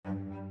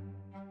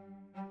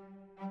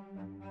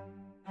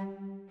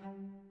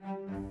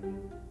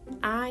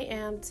I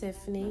am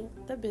Tiffany,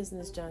 the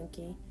business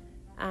junkie.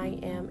 I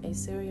am a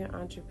serial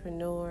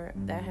entrepreneur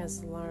that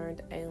has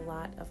learned a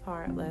lot of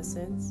hard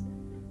lessons.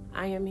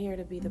 I am here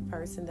to be the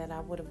person that I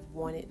would have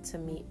wanted to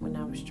meet when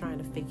I was trying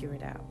to figure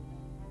it out.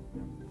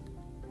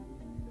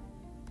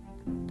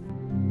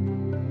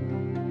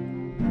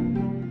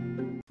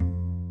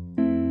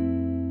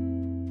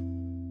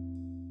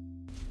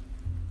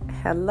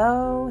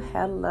 Hello.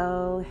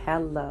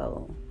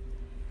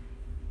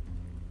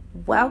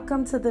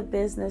 Welcome to the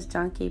Business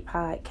Junkie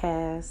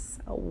Podcast.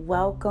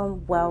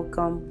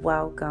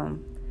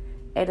 Welcome.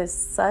 It is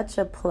such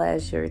a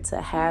pleasure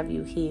to have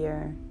you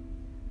here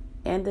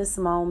in this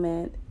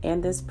moment,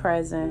 in this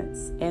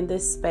presence, in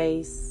this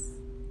space.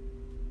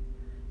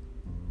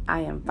 I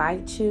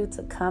invite you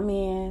to come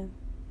in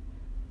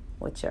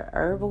with your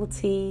herbal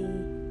tea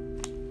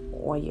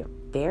or your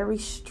very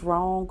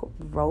strong,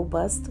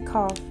 robust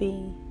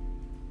coffee.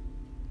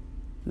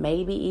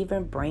 Maybe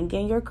even bring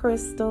in your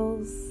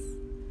crystals.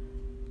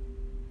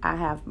 I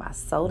have my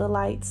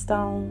sodalite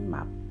stone,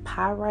 my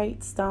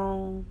pyrite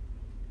stone,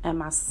 and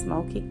my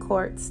smoky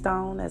quartz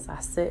stone as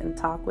I sit and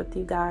talk with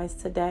you guys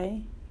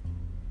today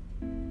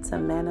to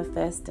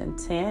manifest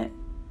intent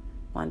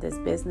on this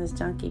Business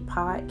Junkie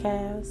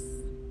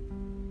Podcast.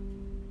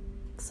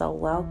 So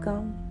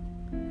welcome.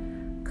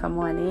 Come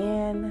on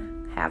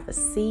in, have a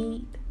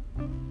seat,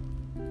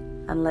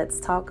 and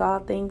let's talk all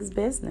things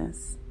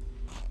business.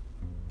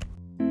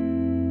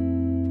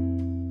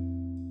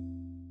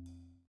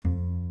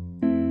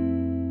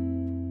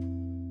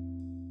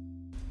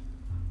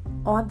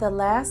 On the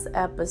last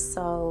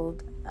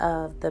episode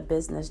of the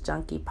Business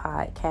Junkie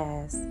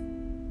Podcast,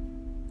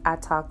 I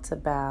talked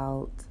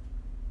about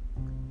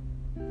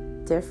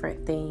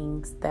different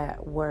things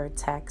that were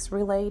tax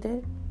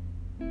related,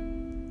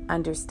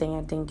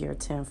 understanding your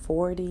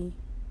 1040,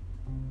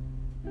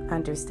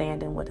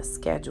 understanding what a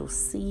Schedule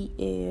C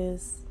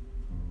is.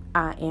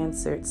 I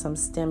answered some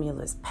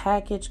stimulus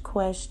package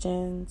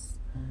questions.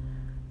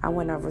 I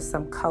went over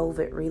some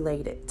COVID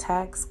related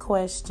tax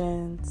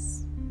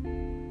questions.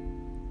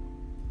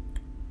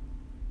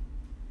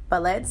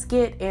 But let's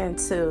get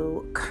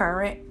into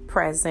current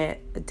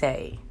present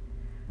day.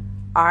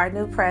 Our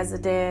new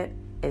president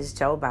is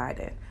Joe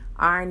Biden.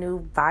 Our new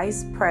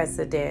vice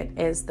president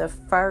is the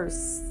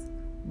first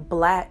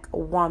Black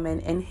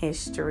woman in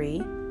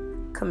history,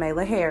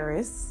 Kamala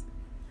Harris.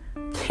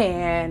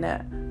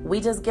 Can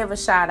we just give a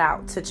shout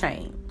out to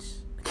change?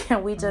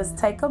 Can we just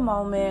take a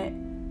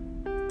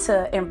moment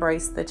to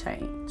embrace the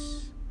change?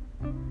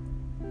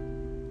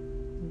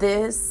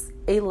 This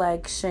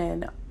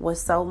election was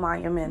so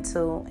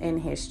monumental in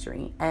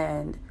history,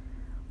 and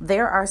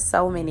there are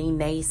so many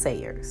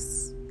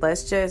naysayers.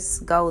 Let's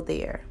just go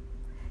there.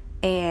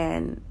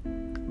 And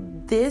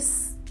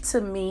this,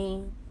 to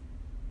me,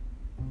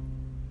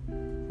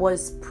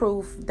 was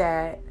proof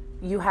that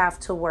you have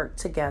to work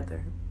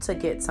together to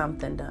get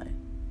something done.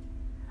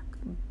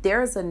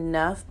 There's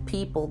enough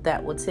people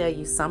that will tell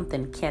you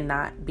something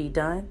cannot be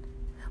done,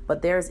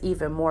 but there's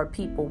even more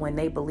people, when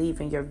they believe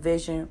in your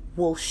vision,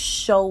 will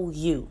show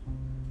you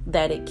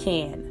that it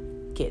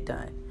can get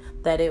done,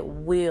 that it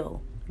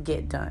will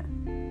get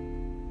done.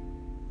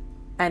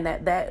 And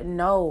that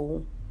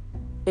no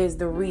is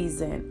the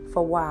reason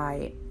for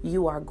why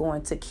you are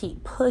going to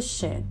keep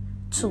pushing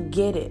to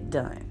get it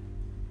done.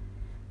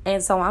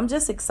 And so I'm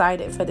just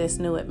excited for this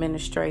new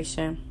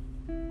administration.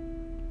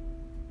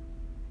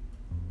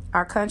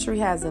 Our country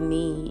has a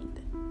need,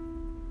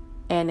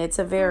 and it's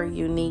a very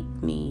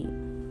unique need.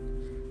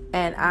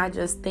 And I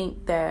just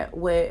think that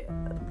with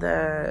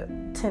the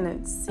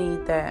tendency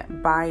that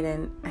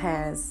Biden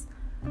has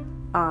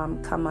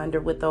come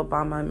under with the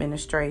Obama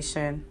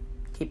administration,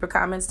 keep your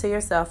comments to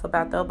yourself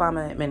about the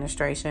Obama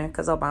administration,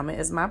 because Obama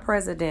is my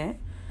president.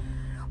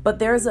 But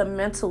there's a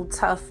mental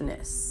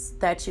toughness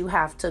that you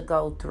have to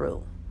go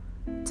through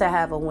to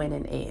have a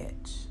winning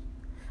edge.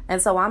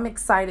 And so I'm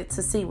excited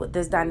to see what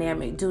this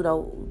dynamic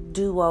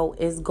duo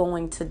is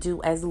going to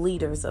do as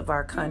leaders of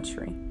our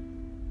country.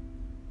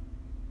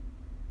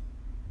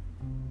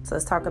 So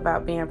let's talk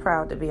about being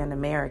proud to be an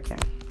American.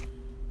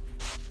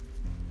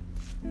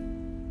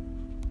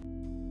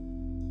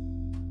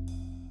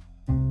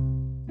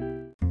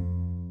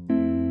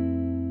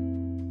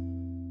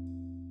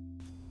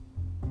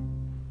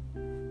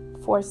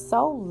 For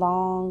so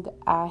long,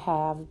 I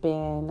have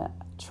been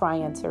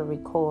trying to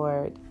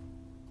record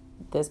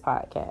this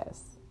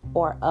podcast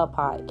or a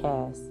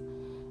podcast.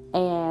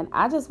 And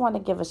I just want to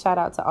give a shout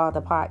out to all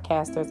the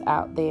podcasters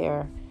out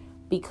there,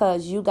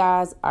 because you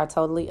guys are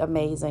totally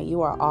amazing.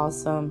 You are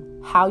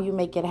awesome. How you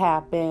make it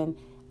happen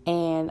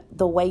and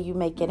the way you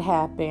make it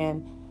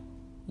happen,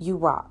 you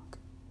rock.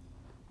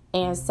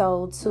 And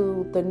so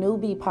to the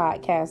newbie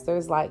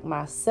podcasters like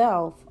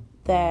myself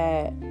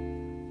that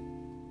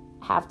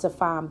have to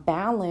find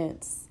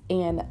balance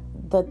in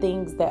the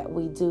things that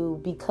we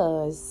do,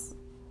 because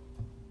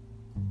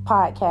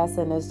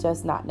podcasting is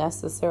just not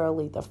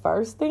necessarily the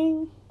first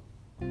thing,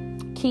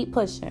 keep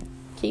pushing.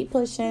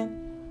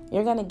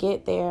 You're going to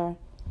get there.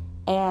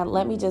 And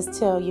let me just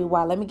tell you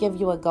why. Let me give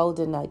you a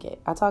golden nugget.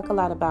 I talk a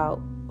lot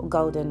about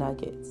golden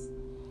nuggets.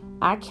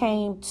 I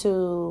came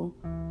to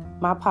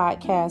my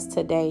podcast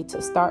today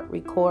to start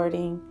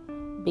recording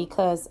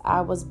because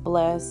I was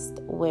blessed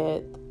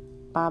with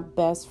my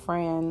best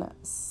friend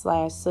 /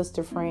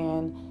 sister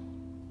friend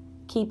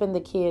keeping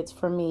the kids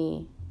for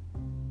me.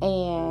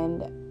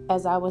 And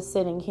as I was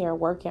sitting here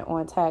working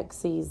on tax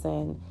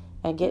season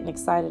and getting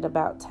excited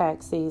about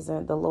tax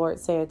season, the Lord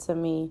said to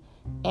me,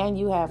 and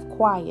you have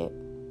quiet,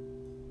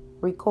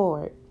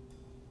 record.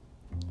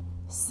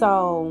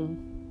 So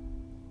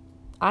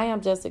I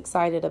am just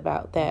excited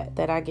about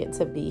that I get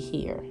to be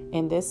here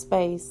in this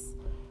space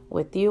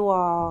with you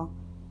all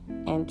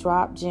and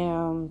drop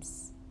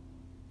gems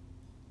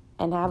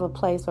and have a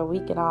place where we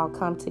can all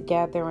come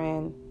together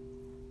and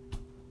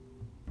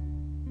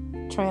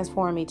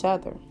transform each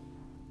other.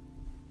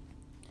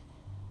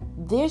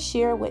 This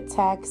year with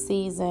tax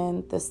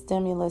season, the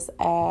Stimulus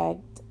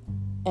Act,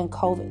 and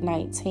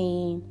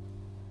COVID-19,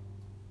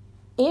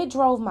 it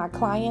drove my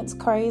clients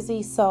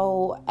crazy.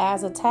 So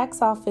as a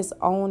tax office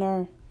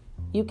owner,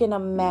 you can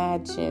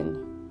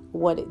imagine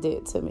what it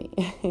did to me.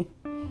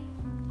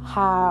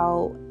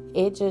 How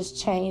it just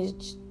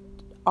changed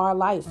our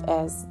life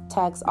as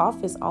tax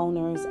office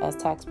owners, as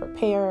tax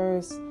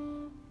preparers.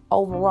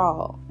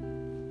 Overall,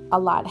 a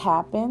lot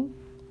happened.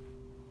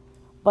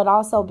 But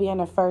also being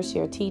a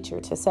first-year teacher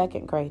to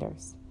second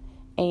graders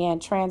and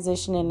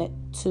transitioning it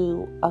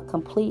to a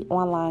complete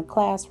online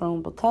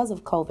classroom because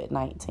of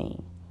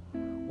COVID-19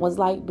 was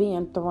like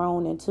being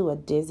thrown into a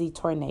dizzy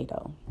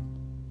tornado.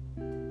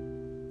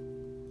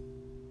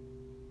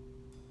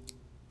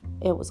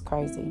 It was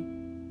crazy.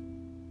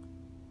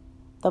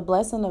 The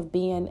blessing of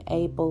being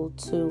able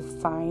to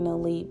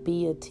finally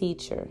be a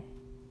teacher.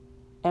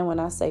 And when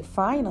I say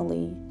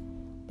finally,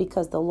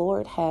 because the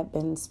Lord had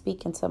been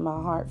speaking to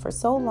my heart for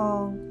so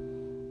long,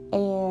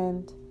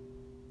 and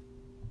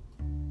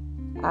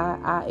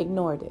I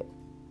ignored it.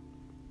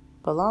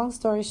 But long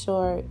story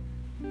short,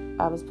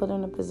 I was put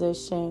in a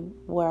position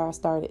where I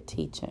started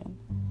teaching.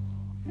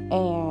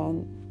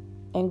 And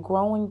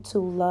growing to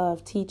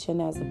love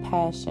teaching as a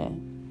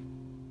passion,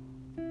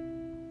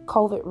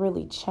 COVID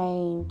really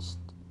changed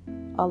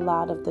a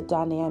lot of the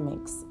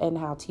dynamics and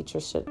how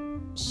teachers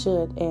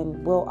should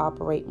and will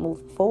operate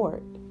moving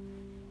forward.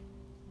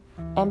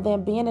 And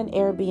then being an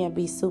Airbnb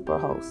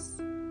superhost.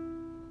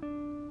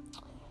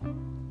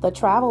 The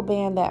travel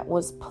ban that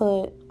was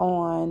put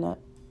on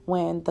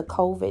when the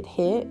COVID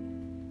hit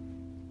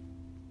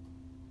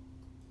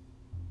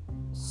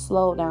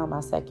slowed down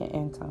my second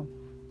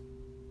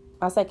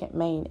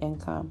main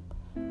income.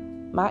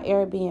 My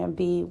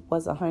Airbnb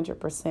was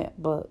 100%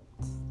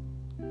 booked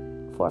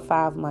for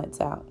 5 months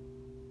out.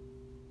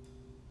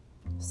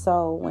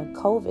 So when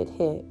COVID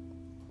hit,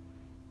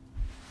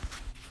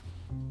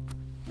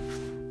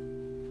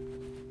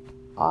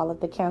 all of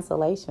the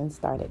cancellations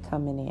started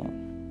coming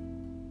in.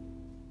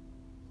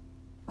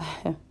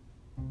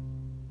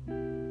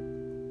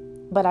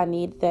 But I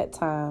needed that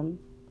time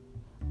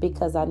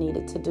because I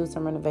needed to do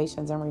some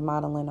renovations and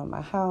remodeling on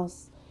my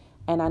house,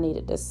 and I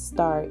needed to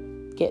start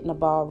getting the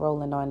ball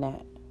rolling on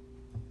that.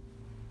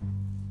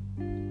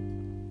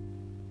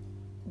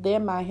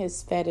 Then my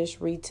His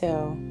Fetish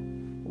Retail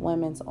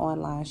women's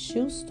online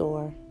shoe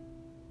store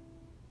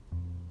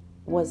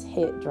was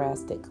hit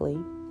drastically.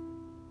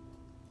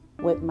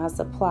 With my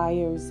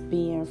suppliers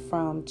being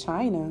from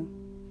China,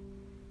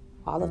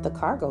 all of the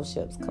cargo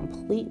ships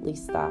completely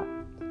stopped.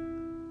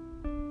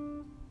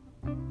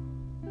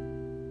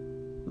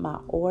 My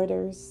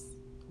orders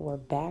were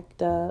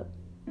backed up.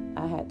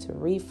 I had to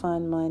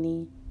refund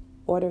money.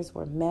 Orders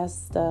were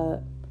messed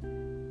up.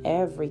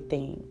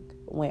 Everything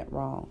went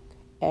wrong.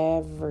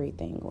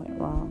 Everything went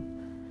wrong.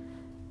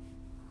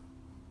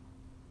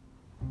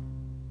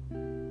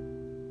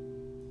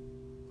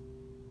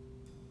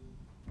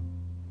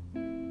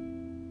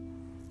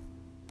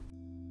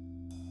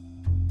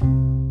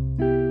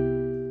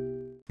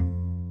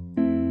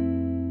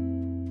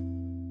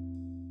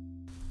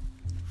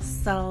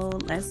 So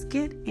let's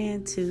get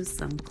into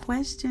some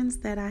questions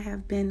that I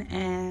have been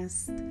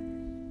asked.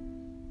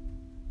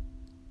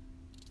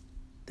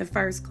 The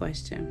first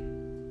question: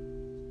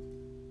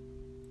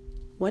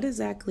 what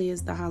exactly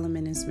is the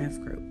Holloman and Smith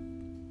Group?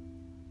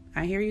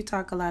 I hear you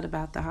talk a lot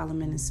about the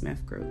Holloman and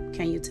Smith Group.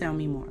 Can you tell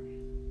me more?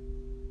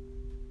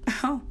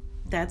 Oh,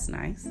 that's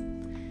nice.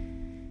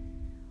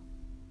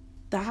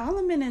 The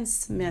Holloman and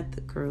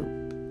Smith Group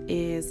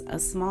is a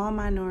small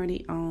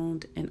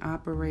minority-owned and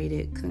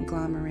operated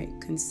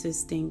conglomerate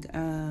consisting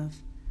of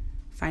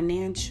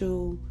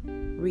financial,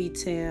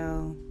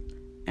 retail,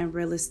 and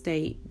real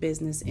estate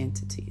business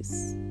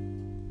entities.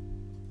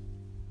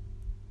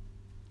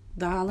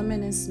 The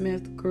Holloman and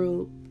Smith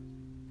Group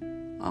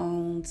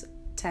owns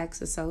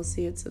Tax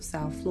Associates of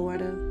South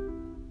Florida.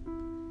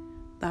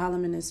 The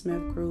Holloman and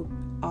Smith Group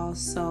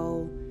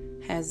also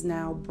has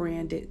now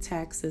branded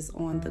Taxes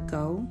on the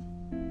Go,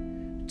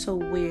 to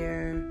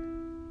where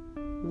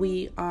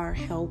we are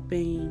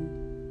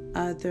helping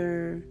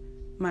other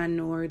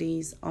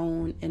minorities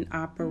own and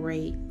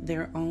operate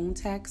their own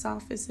tax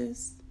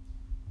offices?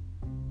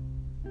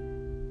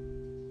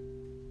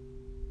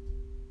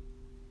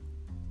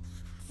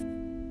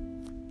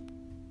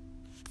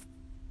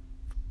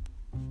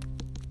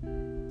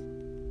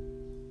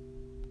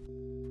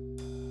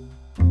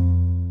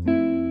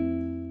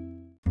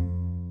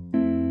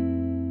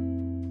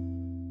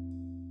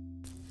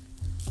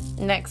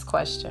 Next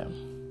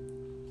question.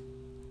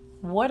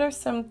 What are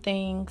some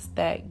things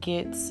that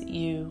gets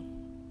you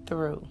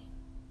through?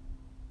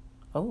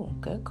 Oh,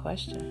 good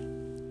question.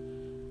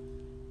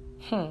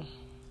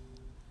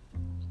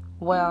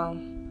 Well,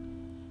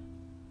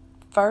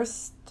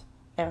 first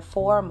and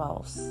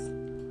foremost,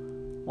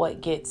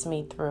 what gets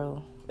me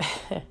through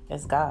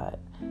is God.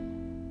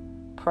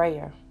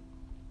 Prayer.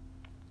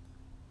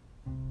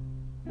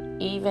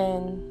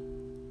 Even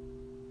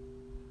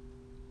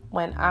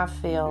when I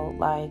feel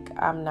like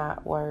I'm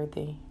not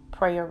worthy,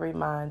 prayer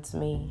reminds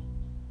me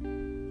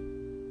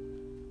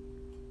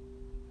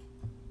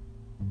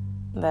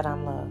that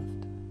I'm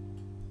loved.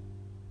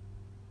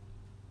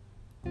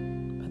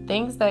 But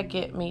things that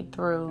get me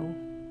through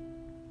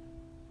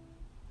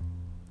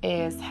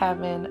is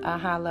having a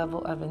high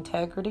level of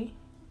integrity,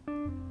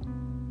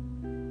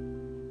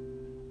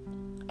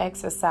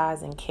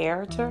 exercising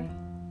character,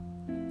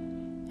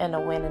 and a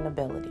winning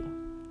ability.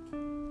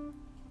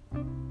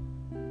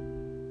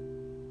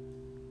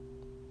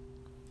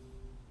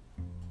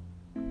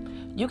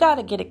 You got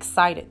to get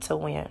excited to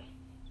win.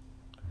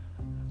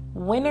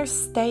 Winners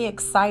stay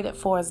excited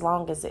for as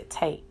long as it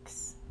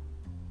takes.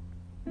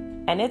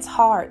 And it's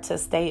hard to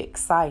stay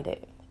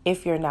excited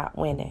if you're not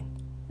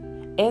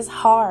winning. It's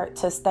hard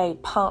to stay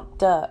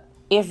pumped up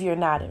if you're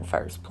not in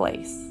first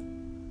place.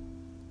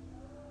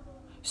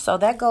 So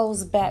that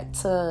goes back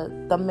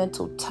to the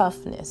mental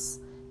toughness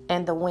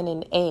and the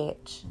winning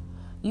edge.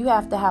 You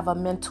have to have a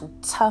mental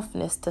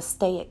toughness to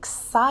stay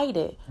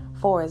excited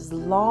for as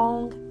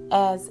long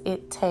as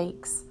it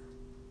takes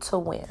to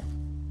win.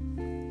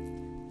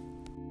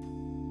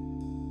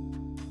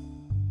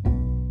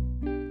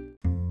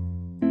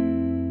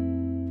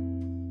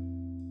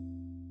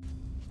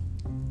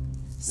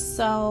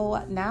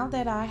 So now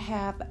that I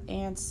have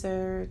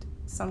answered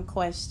some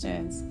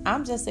questions,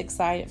 I'm just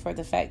excited for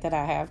the fact that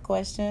I have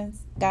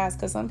questions, guys,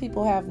 because some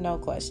people have no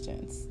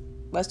questions.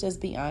 Let's just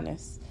be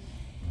honest.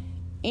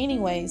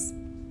 Anyways,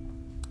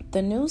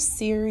 the new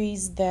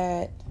series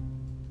that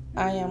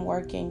I am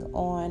working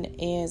on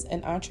is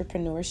an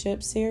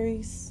entrepreneurship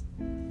series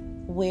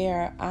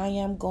where I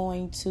am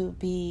going to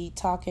be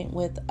talking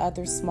with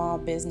other small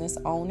business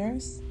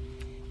owners,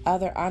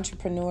 other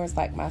entrepreneurs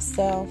like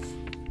myself,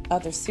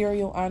 other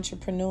serial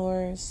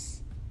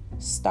entrepreneurs,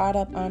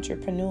 startup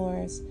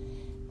entrepreneurs,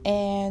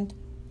 and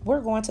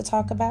we're going to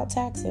talk about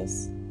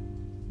taxes.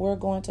 We're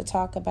going to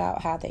talk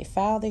about how they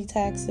file their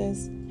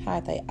taxes, how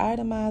they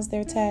itemize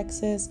their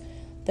taxes,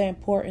 the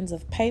importance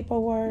of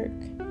paperwork,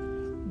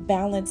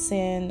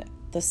 balancing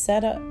the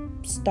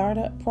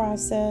startup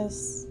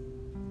process.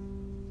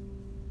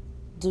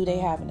 Do they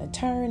have an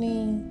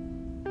attorney?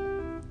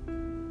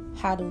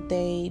 How do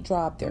they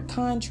draw up their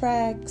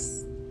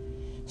contracts?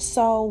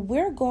 So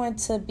we're going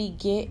to be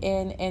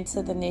getting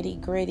into the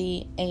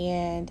nitty-gritty,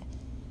 and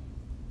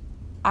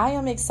I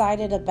am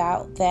excited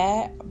about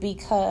that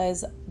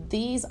because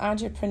these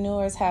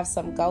entrepreneurs have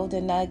some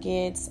golden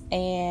nuggets,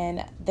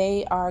 and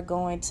they are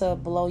going to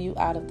blow you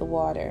out of the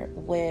water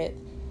with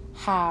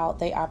how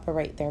they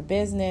operate their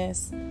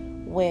business,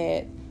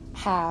 with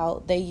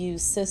how they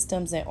use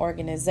systems and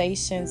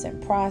organizations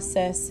and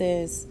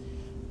processes,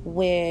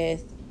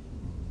 with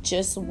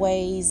just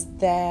ways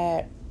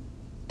that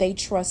they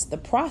trust the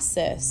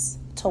process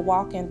to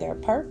walk in their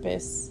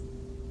purpose,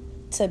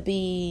 to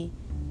be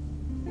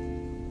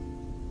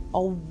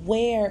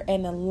aware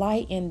and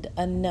enlightened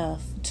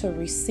enough to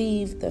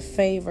receive the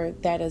favor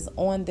that is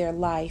on their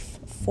life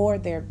for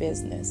their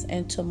business,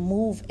 and to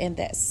move in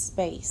that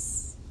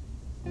space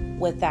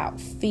without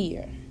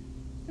fear.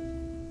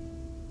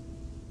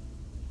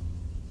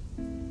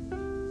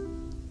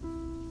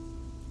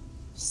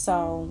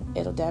 So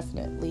it'll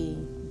definitely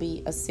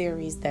be a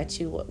series that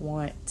you would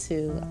want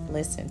to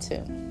listen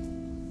to.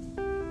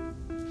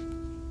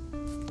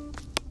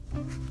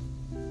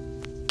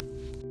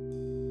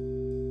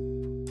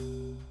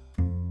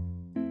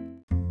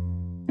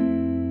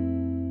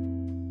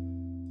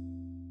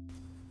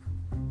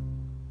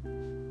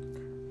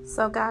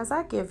 So guys,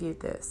 I give you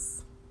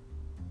this.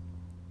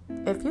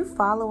 If you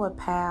follow a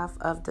path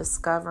of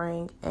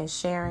discovering and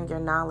sharing your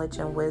knowledge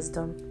and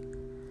wisdom,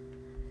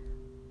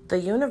 the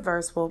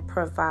universe will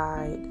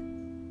provide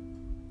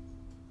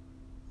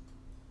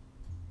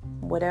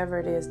whatever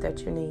it is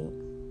that you need.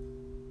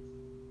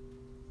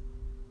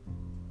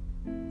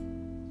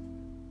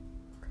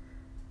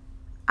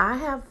 I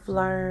have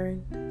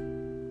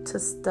learned to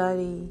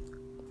study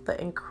the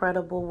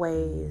incredible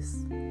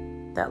ways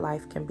that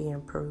life can be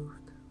improved.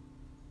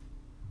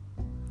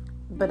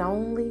 But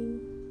only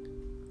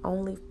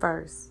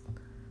first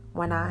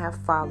when I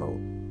have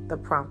followed the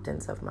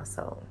promptings of my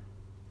soul.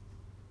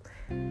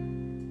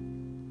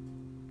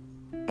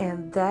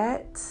 And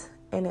that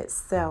in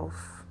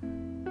itself,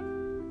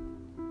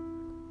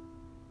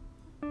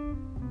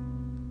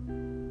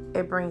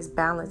 it brings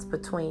balance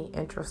between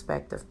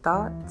introspective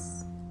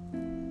thoughts.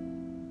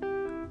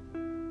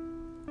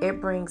 It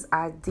brings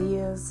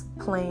ideas,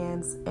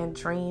 plans, and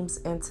dreams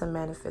into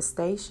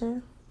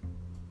manifestation.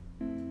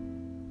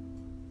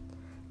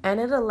 And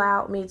it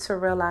allowed me to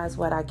realize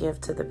what I give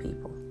to the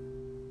people.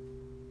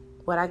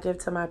 What I give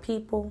to my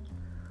people,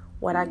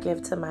 what I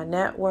give to my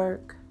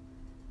network.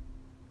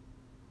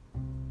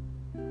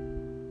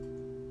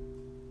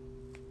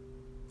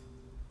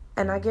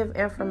 And I give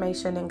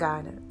information and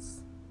guidance.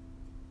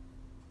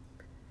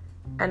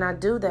 And I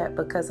do that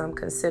because I'm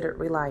considered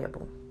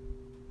reliable.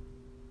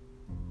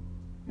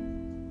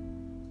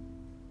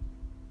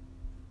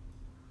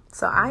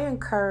 So I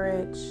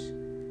encourage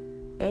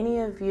any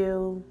of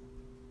you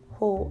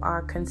who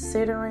are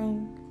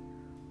considering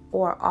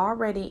or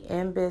already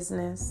in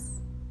business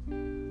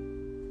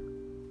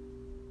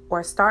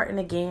or starting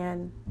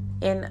again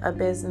in a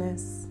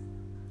business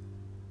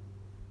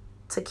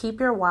to keep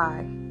your why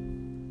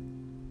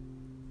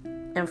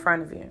in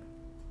front of you,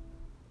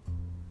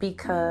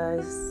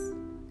 because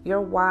your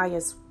why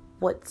is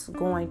what's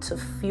going to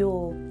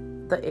fuel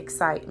the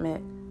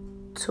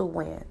excitement to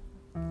win.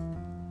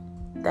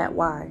 That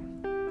why.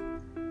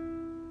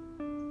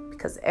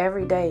 Because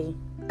every day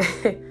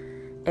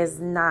is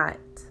not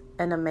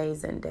an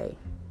amazing day.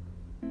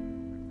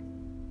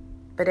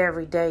 But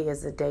every day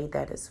is a day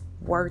that is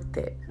worth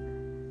it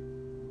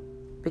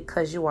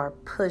because you are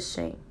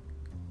pushing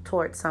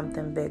towards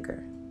something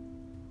bigger.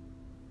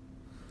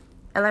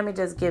 And let me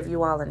just give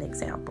you all an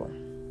example.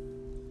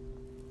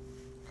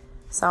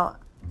 So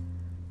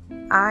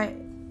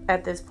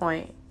at this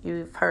point,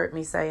 you've heard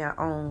me say I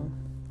own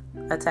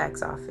a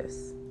tax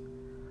office.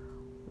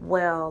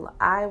 Well,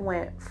 I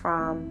went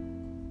from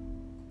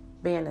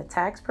being a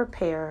tax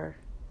preparer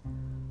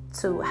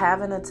to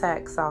having a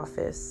tax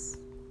office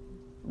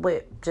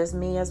with just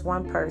me as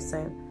one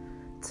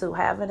person, to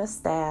having a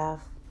staff,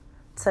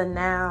 to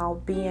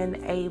now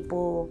being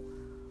able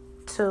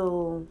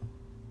to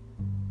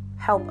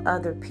help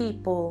other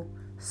people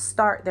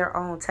start their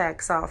own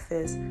tax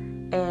office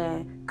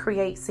and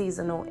create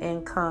seasonal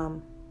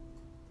income,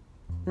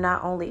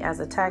 not only as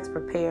a tax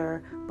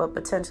preparer, but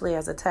potentially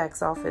as a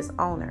tax office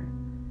owner.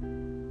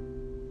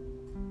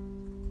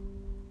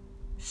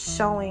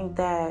 Showing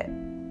that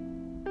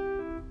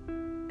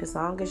as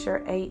long as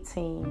you're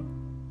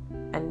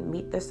 18 and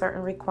meet the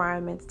certain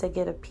requirements to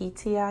get a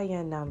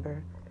PTIN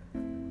number,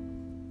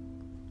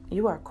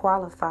 you are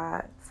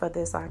qualified for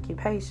this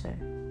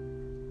occupation.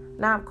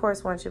 Now, of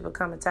course, once you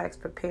become a tax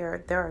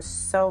preparer, there are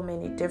so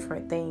many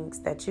different things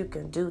that you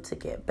can do to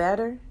get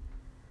better.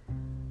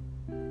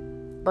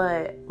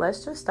 But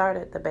let's just start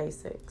at the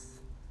basics.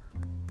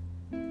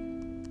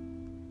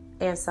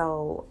 And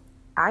so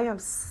I am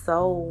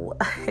so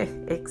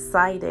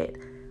excited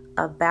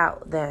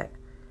about that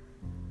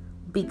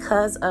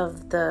because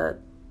of the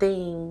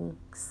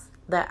things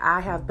that I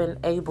have been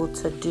able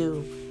to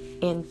do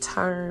in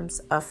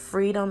terms of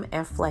freedom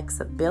and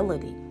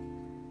flexibility,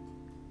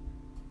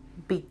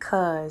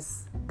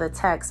 because the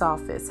tax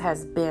office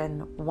has been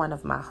one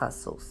of my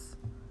hustles.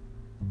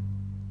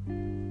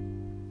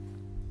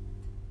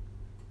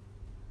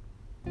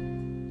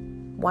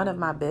 One of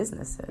my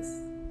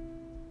businesses.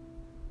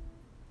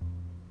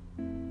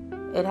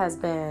 It has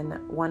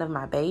been one of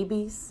my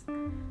babies,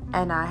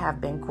 and I have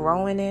been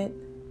growing it,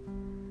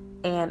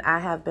 and I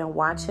have been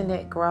watching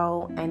it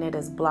grow, and it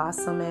is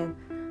blossoming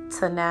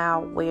to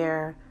now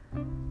where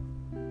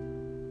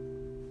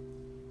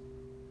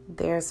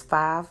there's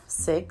 5,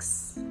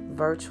 6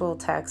 virtual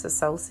tax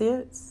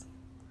associates.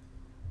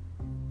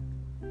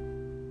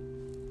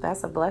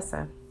 That's a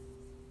blessing.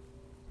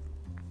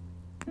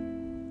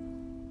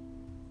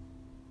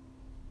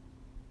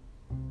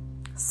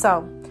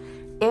 So,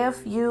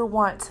 if you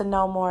want to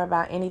know more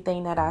about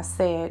anything that I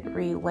said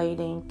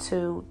relating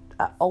to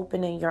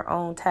opening your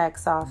own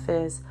tax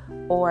office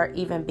or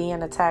even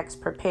being a tax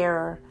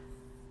preparer,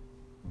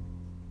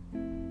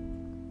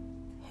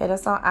 hit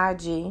us on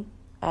IG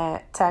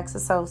at Tax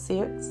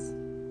Associates.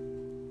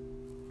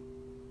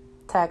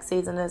 Tax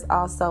season is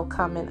also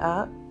coming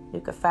up.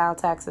 You can file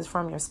taxes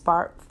from your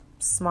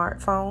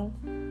smartphone.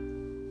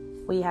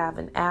 We have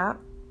an app.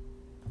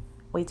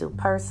 We do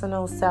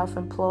personal,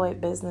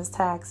 self-employed business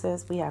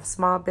taxes. We have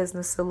small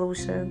business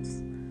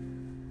solutions.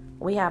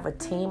 We have a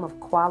team of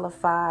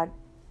qualified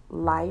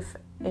life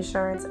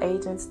insurance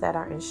agents that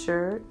are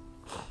insured.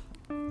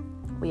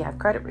 We have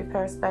credit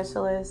repair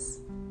specialists,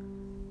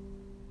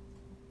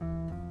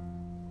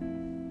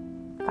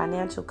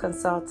 financial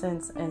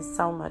consultants, and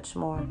so much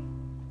more.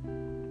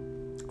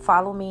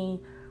 Follow me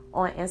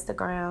on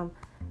Instagram,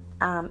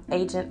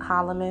 Agent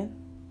Holloman.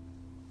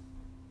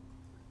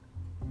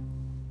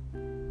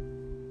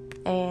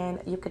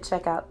 And you can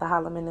check out the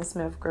Holloman and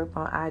Smith group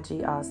on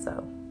IG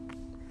also.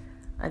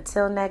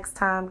 Until next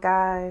time,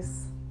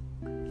 guys,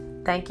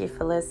 thank you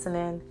for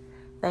listening.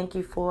 Thank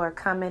you for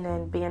coming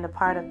and being a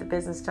part of the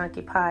Business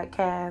Junkie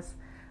podcast.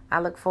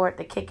 I look forward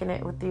to kicking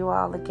it with you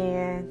all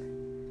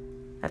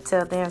again.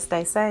 Until then,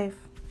 stay safe.